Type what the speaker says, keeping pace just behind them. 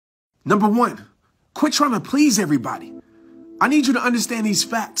Number one, quit trying to please everybody. I need you to understand these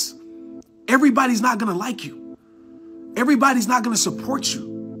facts. Everybody's not going to like you. Everybody's not going to support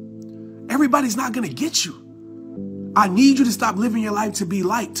you. Everybody's not going to get you. I need you to stop living your life to be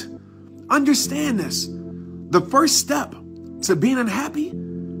liked. Understand this. The first step to being unhappy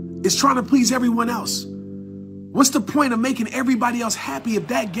is trying to please everyone else. What's the point of making everybody else happy if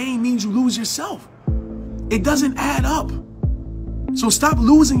that gain means you lose yourself? It doesn't add up. So stop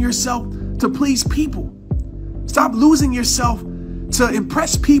losing yourself to please people. Stop losing yourself to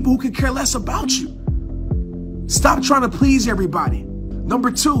impress people who could care less about you. Stop trying to please everybody.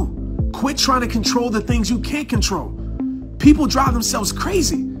 Number two, quit trying to control the things you can't control. People drive themselves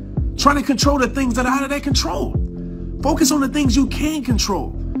crazy trying to control the things that are out of their control. Focus on the things you can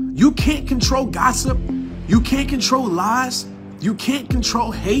control. You can't control gossip. You can't control lies. You can't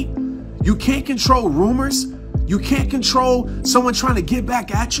control hate. You can't control rumors. You can't control someone trying to get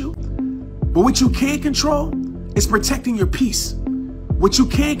back at you. But what you can control is protecting your peace. What you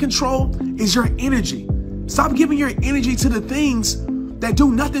can control is your energy. Stop giving your energy to the things that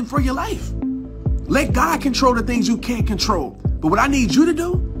do nothing for your life. Let God control the things you can't control. But what I need you to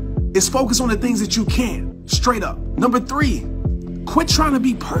do is focus on the things that you can, straight up. Number three, quit trying to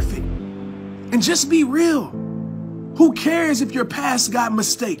be perfect and just be real. Who cares if your past got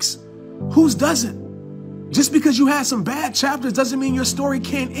mistakes? Whose doesn't? Just because you had some bad chapters doesn't mean your story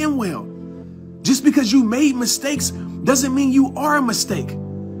can't end well. Just because you made mistakes doesn't mean you are a mistake.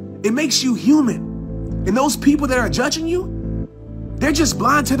 It makes you human. And those people that are judging you, they're just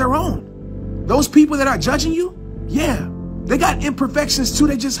blind to their own. Those people that are judging you, yeah, they got imperfections too.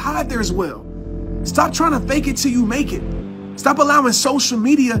 They just hide there as well. Stop trying to fake it till you make it. Stop allowing social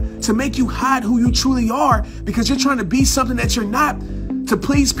media to make you hide who you truly are because you're trying to be something that you're not to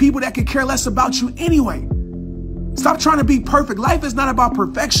please people that could care less about you anyway. Stop trying to be perfect. Life is not about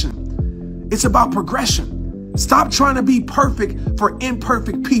perfection. It's about progression. Stop trying to be perfect for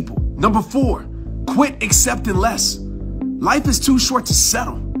imperfect people. Number four, quit accepting less. Life is too short to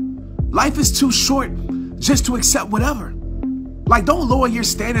settle. Life is too short just to accept whatever. Like, don't lower your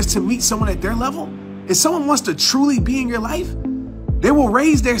standards to meet someone at their level. If someone wants to truly be in your life, they will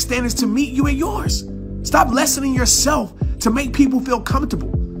raise their standards to meet you at yours. Stop lessening yourself to make people feel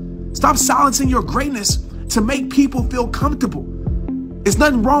comfortable. Stop silencing your greatness to make people feel comfortable. It's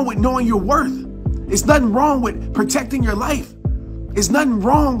nothing wrong with knowing your worth. It's nothing wrong with protecting your life. It's nothing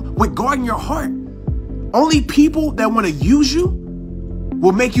wrong with guarding your heart. Only people that want to use you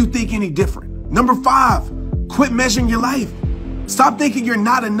will make you think any different. Number five, quit measuring your life. Stop thinking you're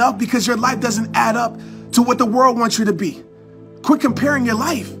not enough because your life doesn't add up to what the world wants you to be. Quit comparing your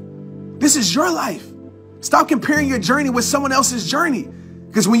life. This is your life. Stop comparing your journey with someone else's journey.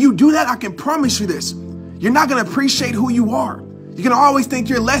 Because when you do that, I can promise you this, you're not going to appreciate who you are. You're going to always think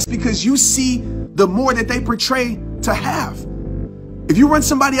you're less because you see the more that they portray to have. If you run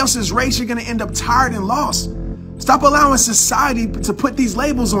somebody else's race, you're going to end up tired and lost. Stop allowing society to put these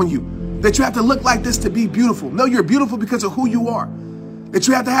labels on you, that you have to look like this to be beautiful. No, you're beautiful because of who you are. That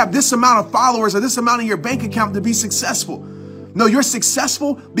you have to have this amount of followers or this amount in your bank account to be successful. No, you're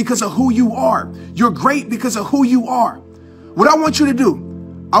successful because of who you are. You're great because of who you are. What I want you to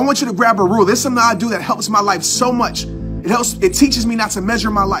do, I want you to grab a ruler. This is something I do that helps my life so much. It teaches me not to measure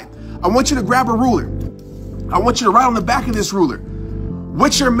my life. I want you to grab a ruler. I want you to write on the back of this ruler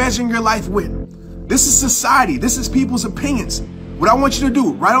what you're measuring your life with. This is society. This is people's opinions. What I want you to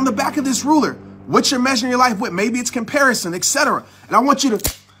do, write on the back of this ruler what you're measuring your life with. Maybe it's comparison, etc. And I want you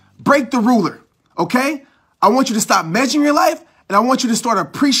to break the ruler, okay? I want you to stop measuring your life, and I want you to start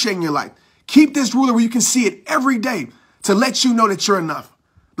appreciating your life. Keep this ruler where you can see it every day to let you know that you're enough.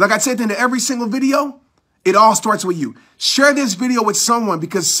 Like I said in every single video, it all starts with you. Share this video with someone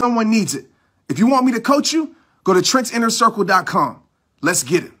because someone needs it. If you want me to coach you, go to TrentsInnerCircle.com. Let's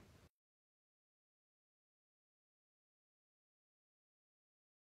get it.